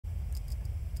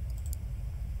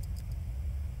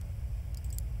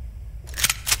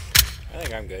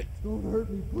think I'm good. Don't hurt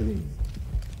me, please.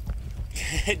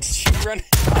 Did you run?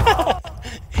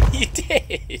 You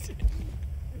did.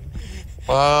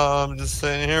 Well, I'm just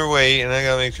sitting here waiting. I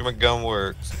gotta make sure my gun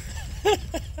works.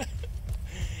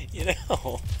 You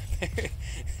know,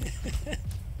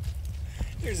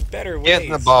 there's better ways. Get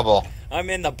in the bubble. I'm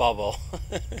in the bubble.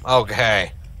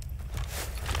 Okay.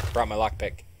 Brought my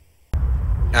lockpick.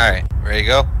 Alright, ready to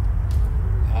go?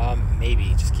 Maybe.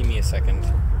 Just give me a second.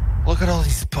 Look at all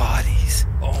these bodies.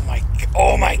 Oh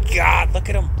my god, look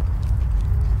at them.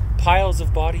 Piles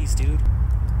of bodies, dude.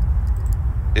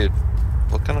 Dude,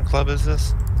 what kind of club is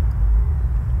this?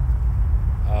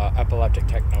 Epileptic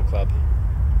Techno Club.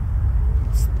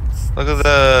 Look at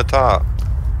the top.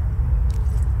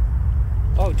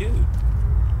 Oh, dude.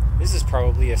 This is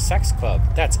probably a sex club.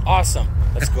 That's awesome.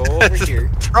 Let's go over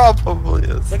here. Probably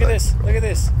is. Look at this. Look at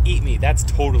this. Eat me. That's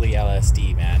totally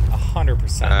LSD, man.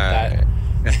 100%. That.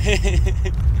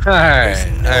 Alright.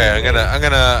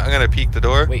 I'm gonna peek the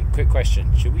door. Wait, quick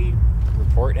question. Should we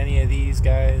report any of these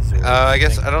guys? I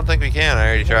guess I don't think we can. I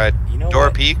already tried. You know Door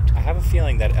what? peeked. I have a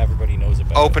feeling that everybody knows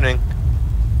about Opening. it.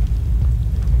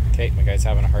 Okay, my guy's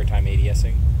having a hard time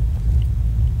ADSing.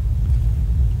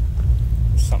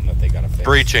 Something that they gotta fix.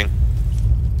 Breaching.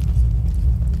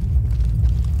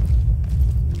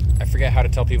 I forget how to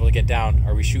tell people to get down.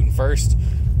 Are we shooting first?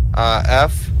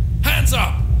 F. Hands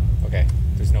up! Okay,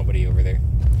 there's nobody over there.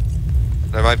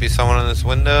 There might be someone in this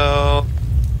window.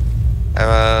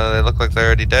 They look like they're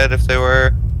already dead if they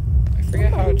were. I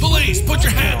forget how to... Police, put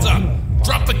your hands up!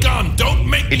 Drop the gun! Don't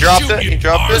make me dropped shoot it, you! he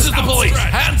dropped Ours it. is the police!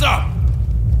 Hands up!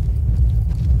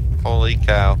 Holy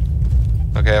cow.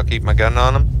 Okay, I'll keep my gun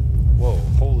on him. Whoa,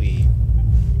 holy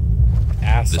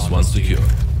ass. This on one's this dude.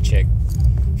 secure. Chick.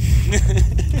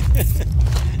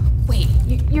 Wait,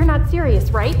 you're not serious,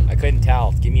 right? I couldn't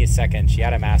tell. Give me a second. She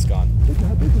had a mask on.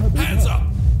 Hands up!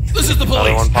 This is the Another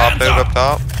police! one popped Hands out up! up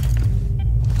top.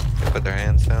 Put their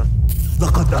hands down.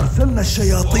 لقد أرسلنا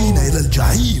الشياطين إلى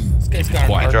الجحيم. This guy's got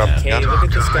Quiet. an Drop RPK. gun. Look at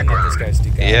this gun that this guy's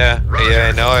got. Yeah,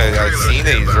 I know. I've seen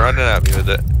it. He's running at me with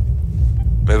it.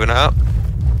 Moving up.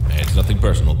 Hey, it's nothing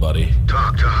personal, buddy.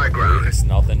 Talk to high ground. It's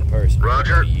nothing personal.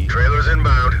 Roger, trailers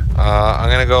inbound. I'm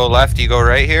gonna go left. You go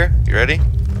right here. You ready?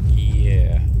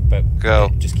 Yeah, but Go.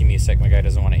 just give me a sec. My guy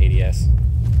doesn't want to ADS.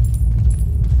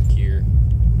 Here.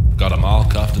 Got them all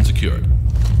cuffed and secured.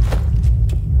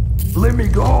 Let me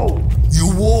go.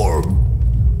 You warm.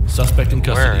 Suspect in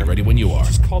custody, Where? ready when you are. You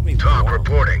just called me Talk warm.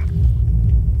 reporting.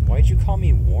 Why'd you call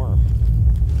me warm?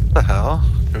 What the hell?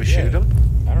 Did we shoot him?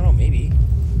 I don't know. Maybe.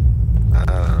 I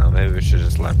don't know. Maybe we should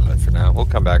just left that for now. We'll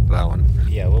come back to that one.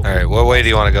 Yeah. We'll, All right. What way do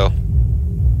you want to go?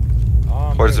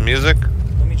 Towards the music?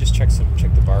 Let me just check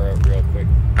the bar out real quick.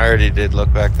 I already did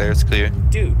look back there. It's clear.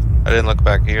 Dude, I didn't look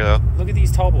back here though. look at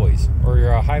these tall boys or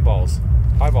your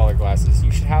highballer glasses.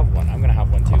 You should have one. I'm gonna have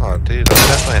one too. Oh, dude, I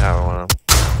definitely have one of them.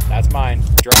 That's mine.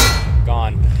 Drop.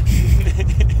 Gone.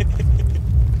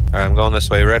 All right, I'm going this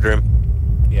way. Red room.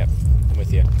 Yep. I'm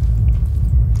with you.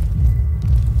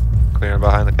 Clearing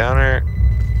behind the counter.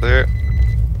 Clear.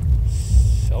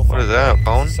 Cell phone. What is that? A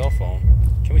phone? Cell phone.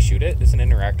 Can we shoot it? Is it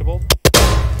interactable?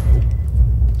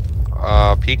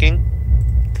 Peeking.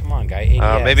 Come on, guy.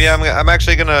 ADS. Maybe I'm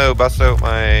actually gonna bust out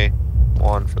my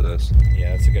wand for this.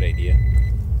 Yeah, that's a good idea.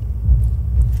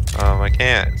 I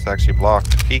can't. It's actually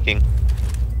blocked. Peeking.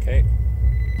 Okay.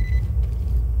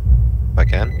 If I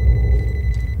can.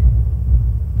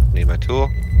 Need my tool.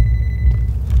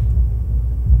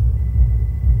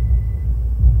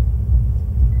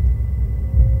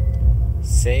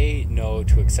 Say no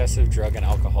to excessive drug and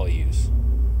alcohol use.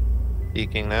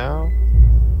 Peeking now.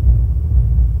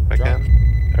 If I Drop.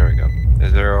 can. There we go.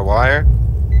 Is there a wire?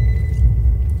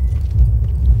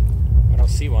 I don't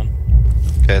see one.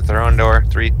 Okay, throwing door.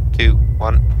 3, 2,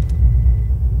 1.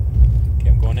 Okay,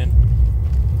 I'm going in.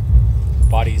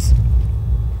 Bodies.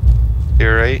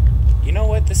 Here, right? You know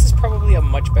what? This is probably a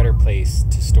much better place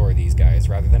to store these guys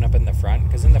rather than up in the front.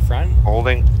 Because in the front,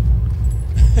 Holding.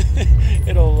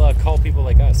 it'll call people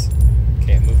like us.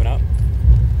 Okay, I'm moving up.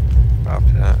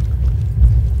 Copy that.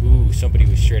 Ooh, somebody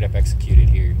was straight up executed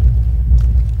here.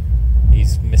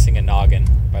 He's missing a noggin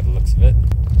by the looks of it.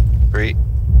 3.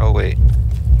 Oh wait.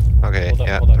 Okay. Hold up,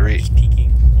 Yeah. hold up. I'm 3. just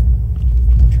peeking.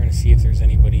 Trying to see if there's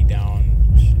anybody down.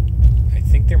 I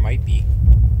think there might be.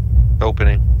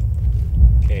 Opening.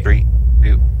 Okay. 3,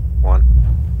 2, 1.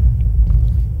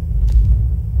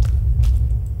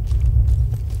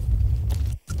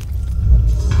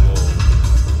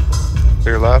 Whoa.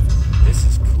 Clear left. This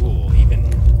is cool. Even.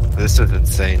 This is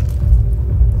insane.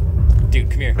 Dude,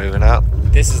 come here. Moving up.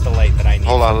 This is the light that I need.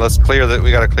 Hold on. Let's clear that.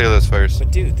 We gotta clear this first.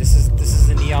 But dude, this is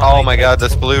a neon Oh light my that god, I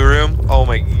this totally- blue room. Oh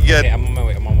my god. Okay, I'm on my way.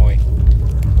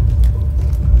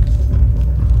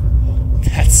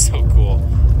 It's so cool.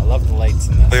 I love the lights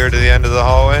in this. Clear to the end of the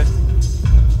hallway.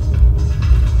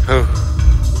 Whew.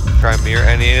 Try and mirror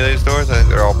any of these doors. I think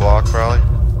they're all blocked, probably.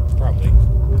 Probably.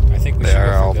 I think we They should are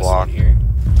go all for this blocked. one here.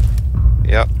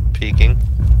 Yep, peeking.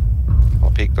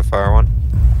 I'll peek the far one.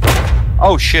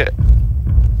 Oh shit!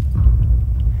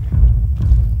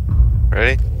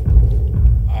 Ready?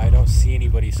 I don't see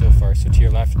anybody so far. So to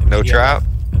your left. No trap?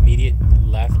 Immediate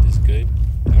left is good.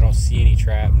 I don't see any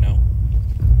trap. No.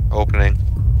 Opening.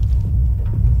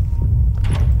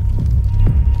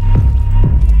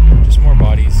 Just more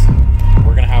bodies.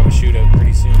 We're gonna have a shootout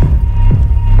pretty soon.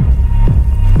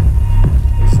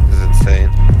 This is insane.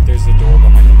 There's the door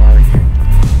behind the bar here.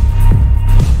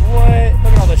 What?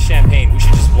 Look at all this champagne. We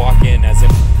should just walk in as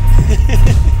if.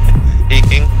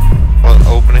 Peeking. Well,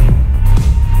 opening.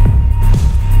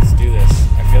 Let's do this.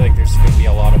 I feel like there's gonna be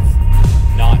a lot of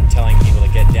not telling people to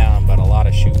get down, but a lot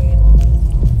of shooting.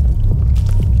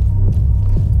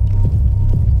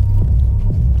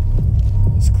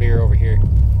 It's clear over here.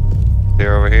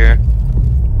 Clear over here.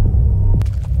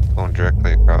 Going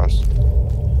directly across.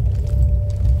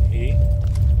 E?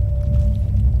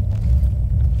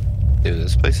 Dude,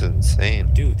 this place is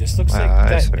insane. Dude, this looks My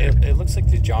like eyes that. It looks like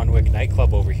the John Wick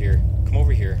nightclub over here. Come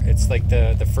over here. It's like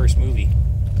the first movie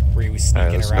where he was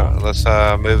sneaking Alright, let's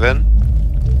around. go. Let's move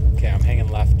in. Okay, I'm hanging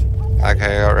left.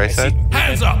 Okay, out right I see side. movement,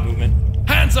 Hands up! Movement.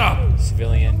 Hands up!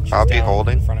 Civilian. She's Copy, down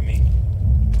holding. in front of me.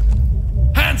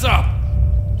 Hands up!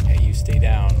 Okay, you stay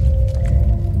down.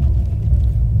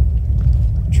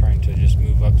 I'm trying to just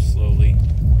move up slowly.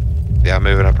 Yeah,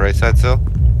 moving up right side still.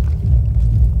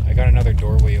 I got another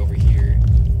doorway over here.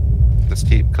 Just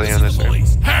keep clearing This is this the room.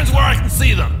 police. Hands where I can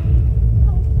see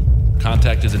them.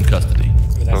 Contact is in custody.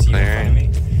 Oh, that's you in front of me.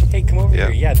 Hey, come over Yeah.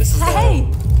 here. Yeah, this is Hey,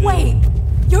 the wait.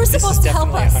 You're This is supposed to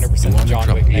help definitely us. 100% You the want John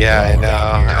to Wick trouble? Yeah, I nightclub know.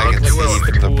 down here. I can Look, see this is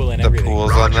the pool and the everything.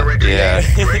 pools on Roger, the. entry Yeah.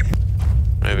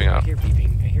 Moving I up. hear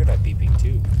beeping. I hear that beeping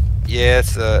too. Yeah,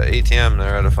 it's ATM.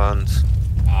 They're out of funds.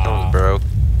 That Ah. one's broke.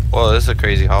 Whoa, this is a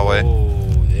crazy hallway. Oh,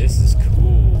 this is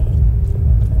cool.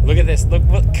 Look at this. Look,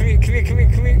 come here, come here, come here,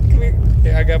 come here, come here.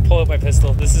 Here, I gotta pull out my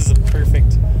pistol. This is a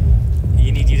perfect.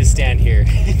 You need you to stand here.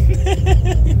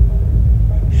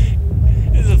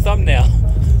 This is a thumbnail.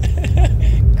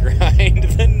 Grind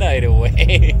the night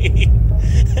away.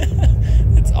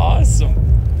 That's awesome.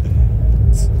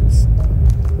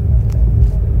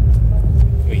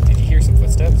 Wait, did you hear some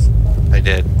footsteps? I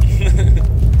did.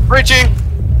 Breaching!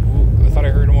 Ooh, I thought I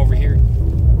heard him over here.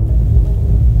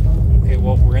 Okay,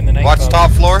 well, we're in the nightclub. Watch top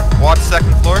floor. Watch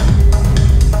second floor.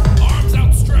 Arms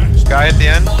outstretched. Guy at the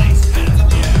end. Police, hands in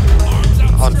the air. Arms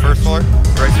outstretched. On first floor.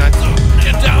 Right side.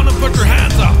 Get down and put your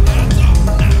hands up.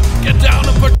 Get down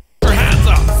and put your hands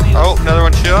up. Oh, another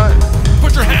one shot.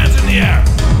 Put your hands in the air.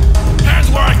 Hands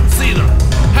where I can see them.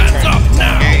 Hands up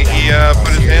now. He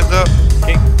put his hands up.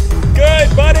 Okay.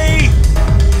 Good, buddy!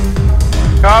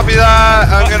 Copy that.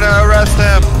 I'm gonna arrest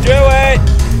him. Do it!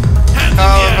 Hands in the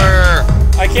air.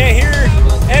 Cover. I can't hear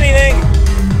anything,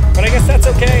 but I guess that's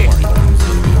okay.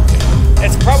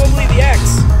 It's probably the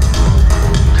X.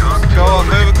 Talk to Go us. on,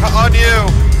 move on you.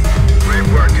 Great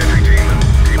work, entry team.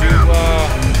 Keep it up.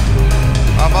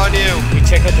 I'm on you. We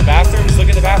check out the bathrooms. Look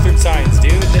at the bathroom signs,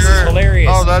 dude. This is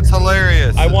hilarious. Oh, that's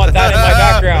hilarious. I want that in my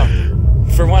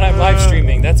background for when I'm live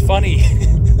streaming. That's funny.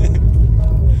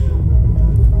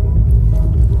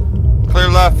 Clear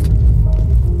left.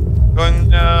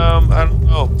 Going, I don't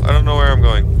know. I don't know where I'm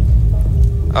going.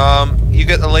 You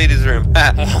get the ladies' room.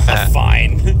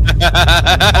 Fine.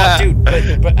 Oh, dude,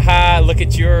 but look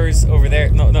at yours over there.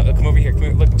 No, come over here. Come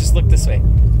here. Look, just look this way.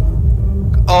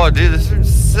 Oh, dude, this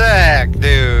is sick,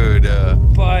 dude.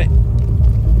 But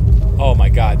oh my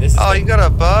God, this is Oh, you got a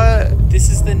butt? this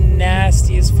is the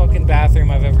nastiest fucking bathroom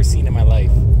I've ever seen in my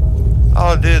life.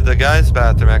 Oh, dude, the guy's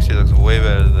bathroom actually looks way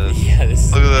better than this. Yeah, this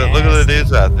is Look at the nasty. dude's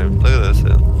bathroom. Look at this.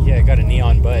 Yeah, I got a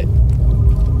neon butt.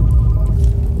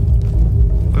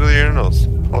 Look at the urinals.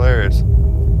 Hilarious.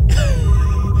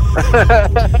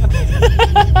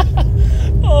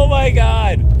 Oh my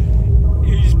God,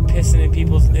 you're just pissing in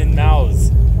people's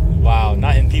mouths. Wow,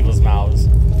 not in people's mouths.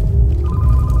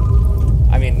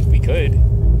 I mean, we could.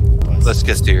 Let's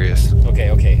get serious.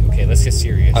 Okay, let's get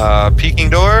serious. Peeking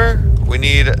door. We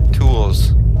need tools.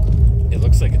 It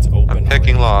looks like it's open. I'm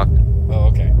picking already. lock. Oh,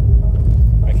 okay.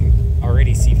 I can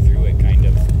already see through it, kind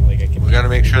of. Like I can. We gotta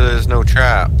make sure there's no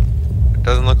trap. It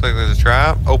doesn't look like there's a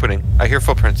trap. Opening. I hear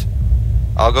footprints.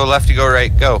 I'll go left, you go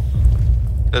right. Go.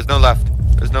 There's no left.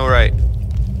 There's no right.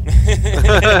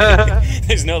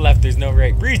 There's no left, there's no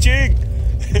right. Breaching!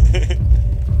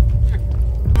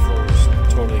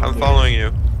 Totally I'm clear. following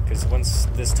you. Because once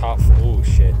this top... Oh,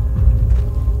 shit.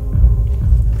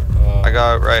 I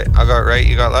got it right. I got it right.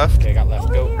 You got left? Okay, I got left.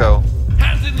 Go. Go.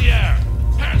 Hands in the air.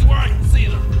 Hands where I can see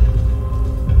them.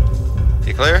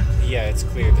 You clear? Yeah, it's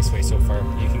clear this way so far.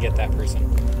 You can get that person.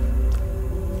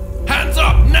 Hands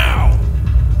up now.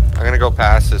 I'm gonna go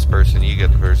past this person. You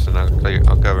get the person. I'll clear.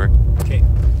 I'll cover. Okay.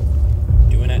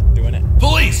 Doing it. Doing it.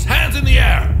 Police, hands in the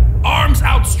air. Arms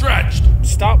outstretched.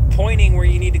 Stop pointing where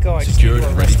you need to go. I just need Secured to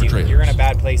and arrest ready for you. trailers. You're in a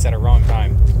bad place at a wrong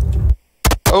time.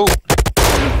 Oh,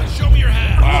 Show me your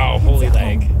hands. Wow, holy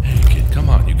leg. Hey, kid, come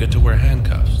on. You get to wear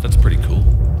handcuffs. That's pretty cool.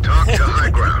 Talk to high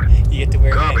ground. You get to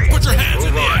wear Copy. handcuffs. Put your hands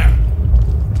in Move the on. air.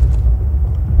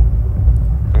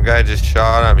 some guy just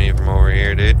shot at me from over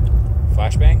here, dude.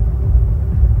 Flashbang?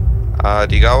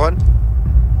 Do you got one?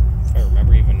 If I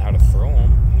remember even how to throw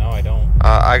them. No, I don't.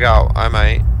 I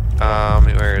might.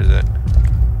 Where is it?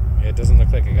 It doesn't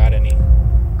look like I got any.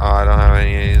 Oh, I don't have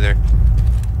any either.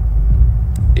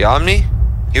 You on me?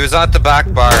 He was at the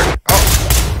back bar. Oh!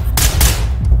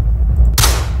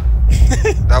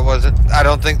 That wasn't. I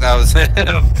don't think that was him.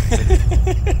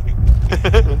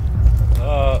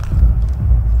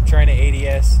 Trying to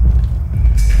ADS.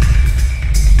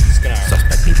 Just gonna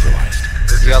Suspect neutralized.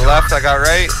 This You got is left, I got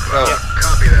right. Go. Yeah.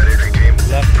 Copy that, entry team.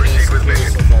 left Proceed is with clear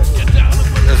mission. so far. Get down and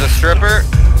put There's a stripper.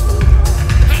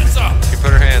 hands up. She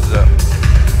put her hands up.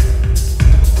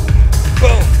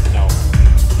 Boom! No.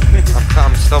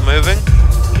 I'm still moving.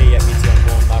 Okay, yeah, me too. I'm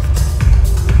going left.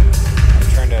 I'm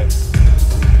trying to.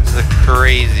 This is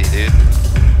crazy, dude.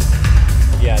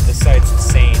 Yeah, this side's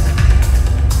insane.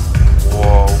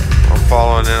 Whoa. I'm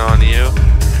following in on you.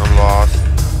 I'm lost.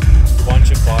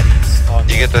 Bunch of bodies on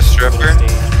You the get the stripper? middle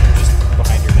stage. I'm just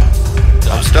behind her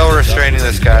now. I'm still restraining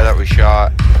this guy that we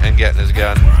shot and getting his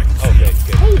gun. Oh, good,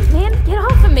 good. Hey, man, get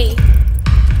off of me.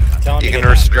 Tell him You to can get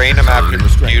restrain them after you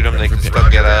shoot them. They can still Roger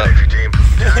get that, out. entry team.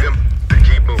 Tag him and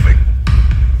keep moving.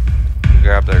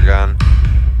 Grab their gun.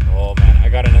 down. Oh man, I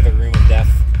got another room of death.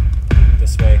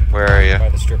 This way. Where are you? By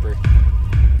the stripper.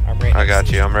 I'm right. I next got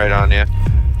to you. the I'm right on you.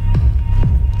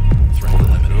 Threat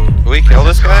eliminated. Did we kill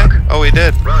this guy? Oh, we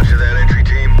did. Roger that, entry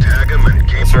team. Tag him and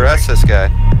keep Let's arrest this guy.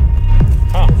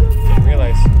 Huh? Didn't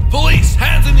realize. Police,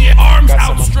 hands in the air. Arms Got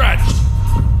someone. outstretched.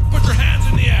 Put your hands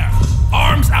in the air.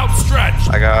 Arms outstretched.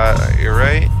 I got. You're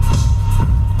right.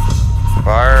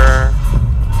 Bar.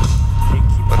 Hey,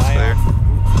 keep an What's eye there? on.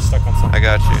 Ooh, I'm stuck on something. I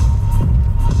got you.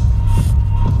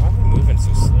 Why am I moving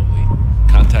so slowly?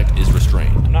 Contact is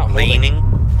restrained. I'm not holding. Leaning.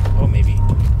 Oh, maybe.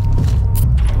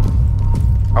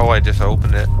 Oh, I just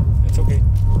opened it. It's okay.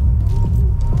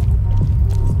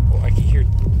 Oh, I can hear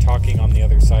talking on the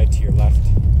other side to your left.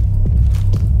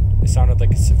 It sounded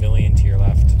like a civilian to your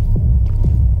left.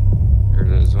 Here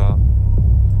it is as well.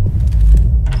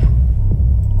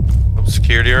 Oh,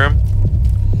 security room.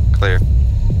 Clear.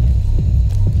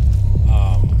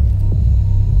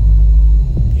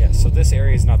 Yeah, so this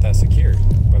area is not that secure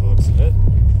by the looks of it.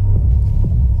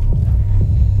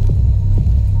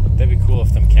 That'd be cool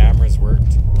if them cameras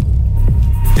worked.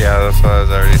 Yeah, that's what I was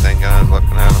already thinking. I was looking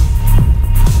at him.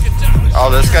 Get down and Oh,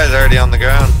 show this your guy's already on the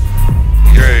ground.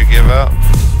 You ready to give up?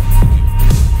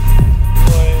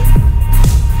 What?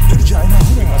 ارجعنا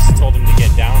We هنا. must have told him to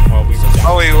get down while we were down.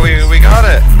 Oh, we got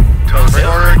it. Talk to Bring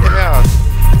order high of ground.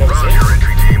 chaos. That was Roger, it?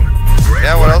 entry team. Great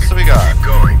Yeah, what work. else do we got? Keep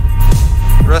going.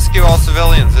 Rescue all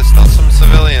civilians. There's still some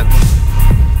civilians.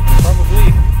 Probably.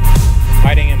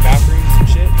 Hiding in bathrooms and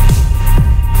shit.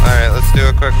 Alright, let's do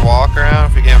a quick walk around.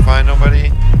 If we can't find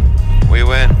nobody, we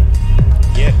win.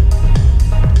 Yeah.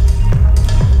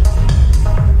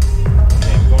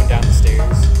 Okay, I'm going down the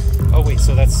stairs. Oh, wait,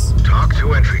 so that's... Talk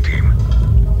to entry team.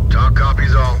 Talk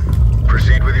copies all.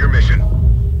 Proceed with your mission.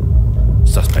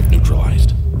 Suspect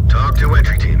neutralized. Talk to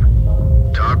entry team.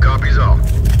 Talk copies all.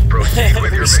 Proceed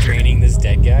with your mission. restraining this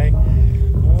dead guy?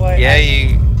 What? Yeah,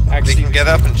 they Actually, can get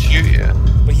up and shoot you.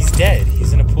 But he's dead.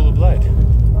 He's in a pool of blood.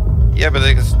 Yeah, but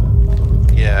they can...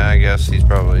 Yeah, I guess he's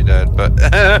probably dead, but...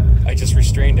 I just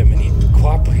restrained him and he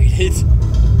cooperated.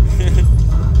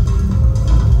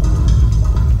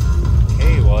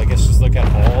 Okay, well, I guess just look at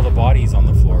all the bodies on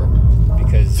the floor.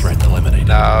 Because... Threat eliminated.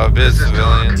 No, a bit of This is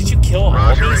civilians. Did you kill all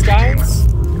Roger, these entry team.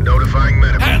 guys? Notifying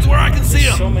medical. hands where I can see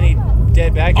There's so them. many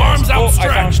dead bad guys. Arms Oh,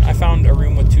 outstretched. I found a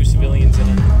room with 2 civilians in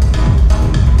it.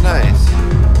 Nice.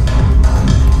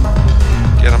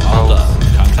 Get them All both.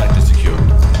 done. Contact is secured.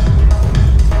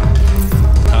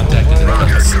 Contact is in One of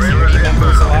the Roger, custody. trailers security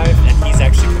members inbound. alive, and he's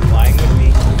actually complying with me.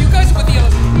 You guys are with the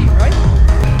LSPD, right?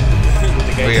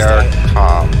 The guy We just are died.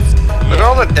 cops. Look at Yeah.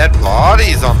 all the dead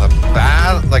bodies on the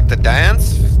like the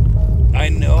dance. I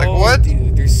know, Like, what?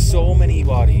 dude. There's so many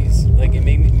bodies. Like, it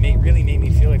really made me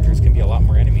feel like there's gonna be a lot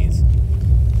more enemies.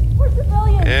 We're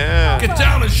civilians. Yeah. Get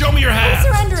down and show me your hands.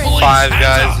 surrendering. Police, 5 hands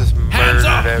guys up. just Hands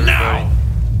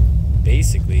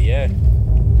Probably, yeah.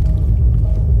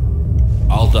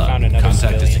 All Found done. another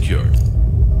Contact is civilian. secured.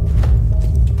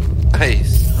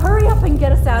 Nice. Hurry up and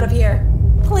get us out of here.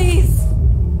 Please.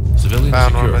 Civilian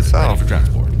Found one secured. myself. Ready for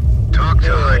transport. Talk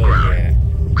to high Oh, ground. yeah.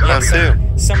 Copy Found that.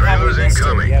 two. Somehow we Trailers missed her.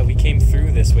 incoming. Yeah, we came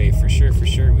through this way for sure, for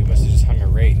sure. We must have just hung a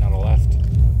right, not a left.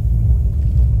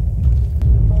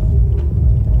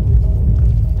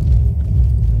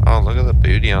 Oh, look at the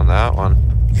booty on that one.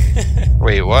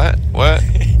 Wait, what? What?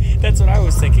 That's what I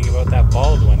was thinking about that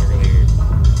bald one earlier.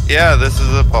 Yeah, this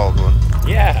is a bald one.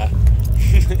 Yeah.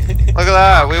 Look at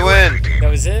that, we win. Entry team. That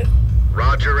was it?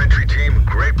 Roger, entry team.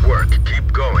 Great work.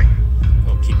 Keep going.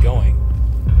 Oh, keep going.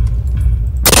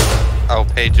 Oh,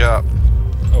 page up.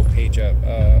 Oh, page up.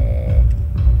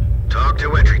 Talk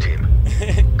to entry team.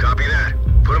 Copy that.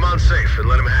 Put him on safe and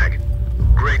let him hang.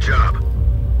 Great job.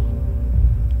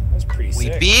 That was pretty We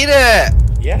sick. beat it.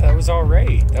 Yeah, that was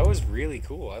alright. That was really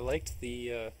cool. I liked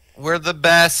the, We're the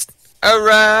best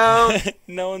around.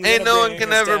 no one's Ain't gonna no one bring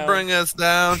can us ever down. bring us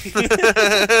down.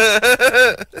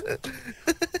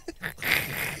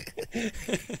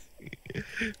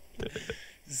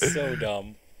 So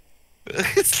dumb.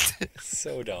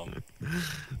 So dumb.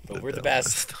 But we're the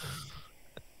best.